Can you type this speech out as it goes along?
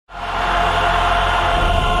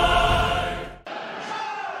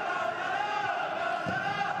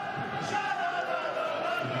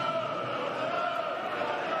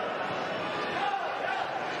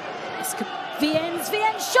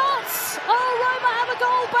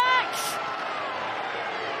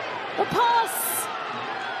The pass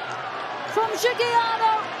from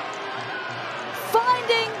Giugliano,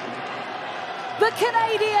 finding the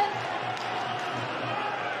Canadian.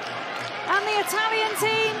 And the Italian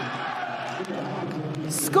team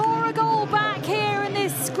score a goal back here in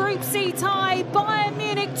this Group C tie. Bayern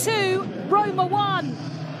Munich 2, Roma 1.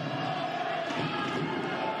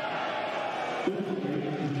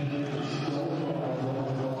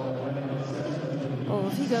 Oh,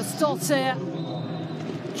 Vigo Stolte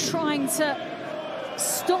trying to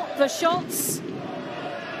stop the shots.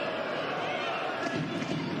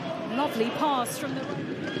 Lovely pass from the...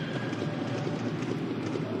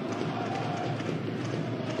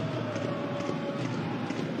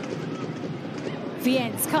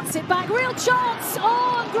 Viens cuts it back, real chance!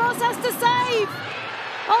 Oh, and Gross has to save!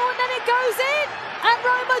 Oh, and then it goes in! And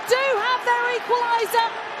Roma do have their equaliser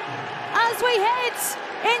as we head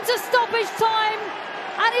into stoppage time.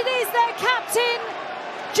 And it is their captain,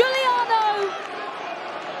 Giugliano,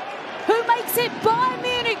 who makes it Bayern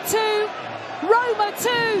Munich 2, Roma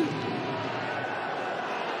 2.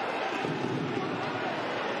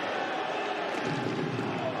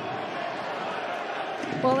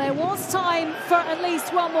 Well, there was time for at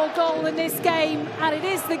least one more goal in this game, and it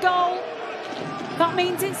is the goal. That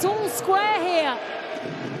means it's all square here.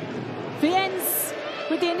 Viens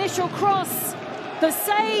with the initial cross, the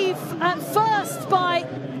save at first by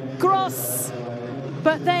Gross,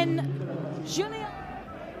 but then Giugliano.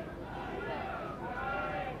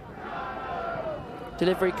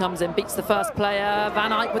 Delivery comes in, beats the first player,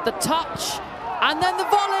 Van Eyck with the touch, and then the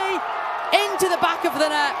volley into the back of the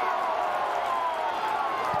net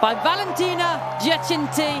by Valentina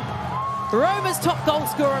Giacinti, Roma's top goal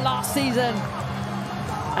scorer last season.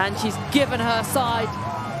 And she's given her side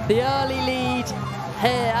the early lead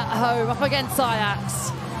here at home up against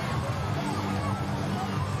Ajax.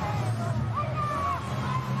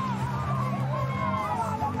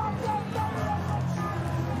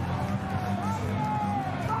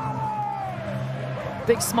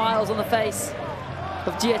 Big smiles on the face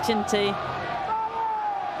of Giacinti.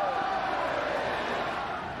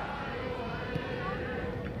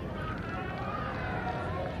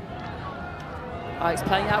 Ajax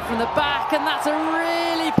playing out from the back, and that's a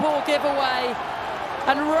really poor giveaway.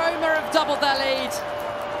 And Roma have doubled their lead.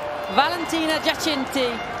 Valentina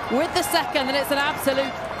Giacinti with the second, and it's an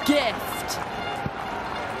absolute gift.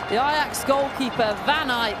 The Ajax goalkeeper,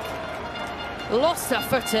 Van Eyck, lost her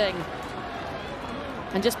footing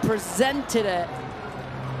and just presented it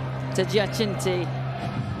to Giacinti.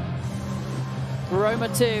 Roma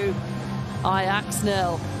 2, Ajax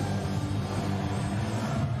 0.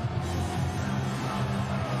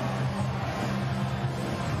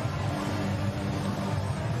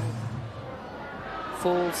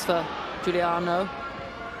 Falls for Giugliano.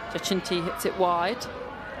 Giacinti hits it wide.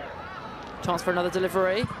 Chance for another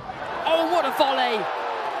delivery. Oh, what a volley!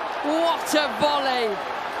 What a volley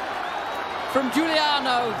from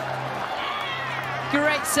Giugliano.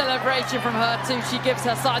 Great celebration from her too. She gives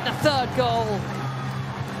her side the third goal.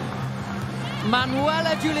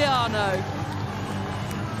 Manuela Giugliano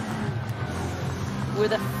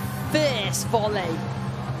with a fierce volley.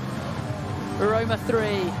 Roma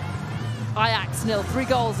 3. Ajax 0, 3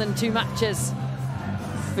 goals in 2 matches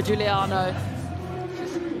for Giugliano.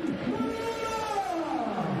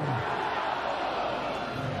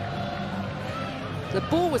 The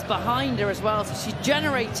ball was behind her as well, so she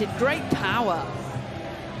generated great power.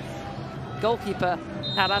 Goalkeeper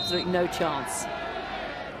had absolutely no chance.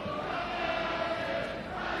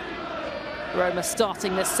 Roma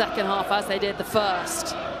starting this second half as they did the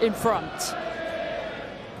first, in front.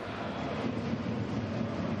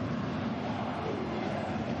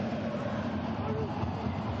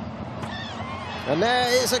 And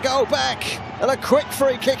there is a goal back, and a quick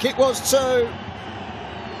free kick it was too.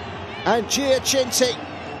 And Giacinti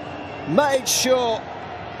made sure,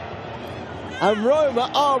 and Roma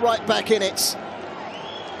are right back in it.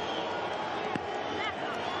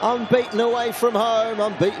 Unbeaten away from home,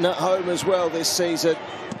 unbeaten at home as well this season.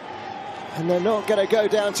 And they're not going to go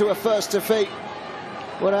down to a first defeat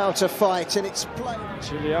without a fight, and it's played.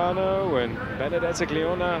 Giugliano and Benedetta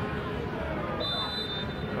Gliona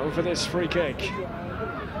over this free kick.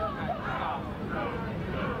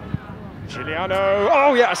 Giugliano,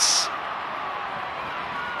 oh yes!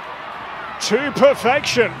 To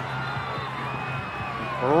perfection.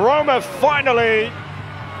 Roma finally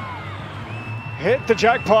hit the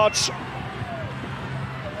jackpot.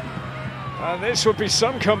 And this would be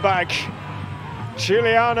some comeback.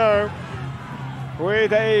 Giugliano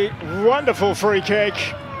with a wonderful free kick.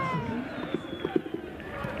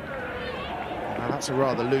 That's a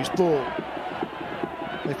rather loose ball.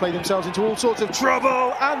 They play themselves into all sorts of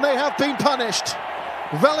trouble, and they have been punished.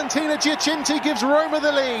 Valentina Giacinti gives Roma the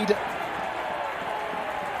lead.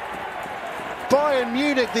 Bayern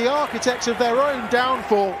Munich, the architects of their own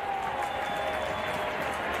downfall.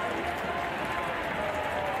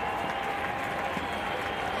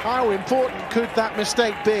 How important could that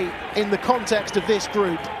mistake be in the context of this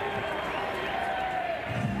group?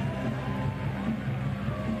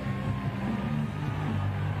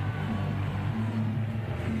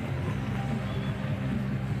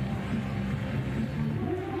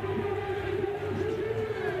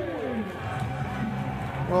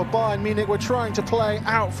 Well, Bayern Munich were trying to play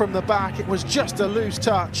out from the back. It was just a loose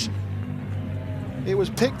touch. It was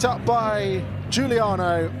picked up by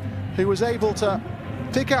Giugliano, who was able to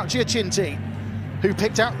pick out Giacinti, who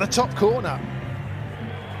picked out the top corner.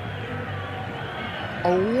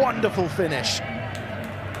 A wonderful finish,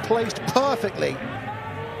 placed perfectly.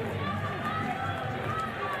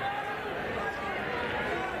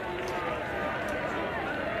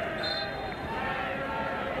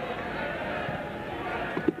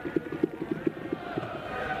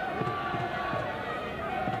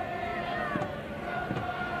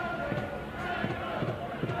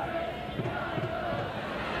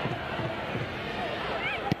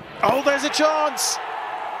 Oh, there's a chance!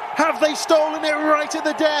 Have they stolen it right at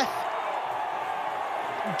the death?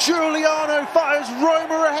 Giugliano fires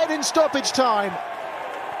Roma ahead in stoppage time.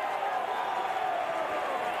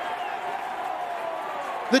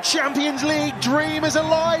 The Champions League dream is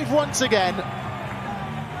alive once again.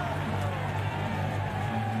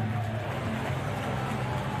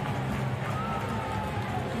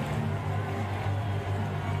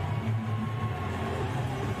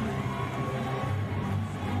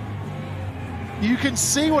 You can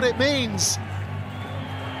see what it means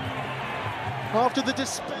after the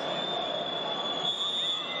despair.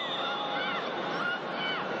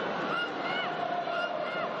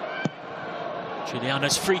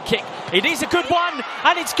 Giugliano's free kick. It is a good one,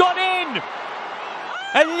 and it's gone in.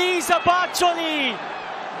 Elisa Bartoli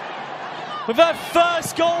with her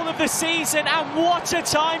first goal of the season, and what a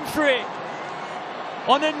time for it.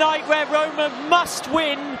 On a night where Roma must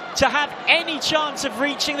win to have any chance of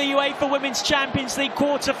reaching the UEFA Women's Champions League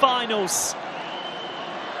quarter-finals.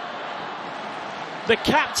 The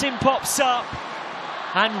captain pops up,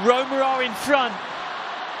 and Roma are in front.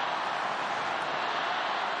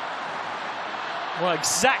 Well,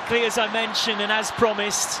 exactly as I mentioned and as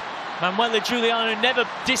promised, Manuela Giugliano never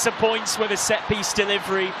disappoints with a set-piece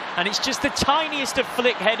delivery, and it's just the tiniest of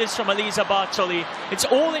flick headers from Elisa Bartoli. It's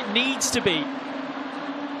all it needs to be.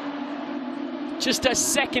 Just her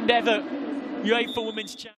second ever UEFA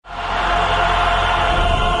Women's Champions.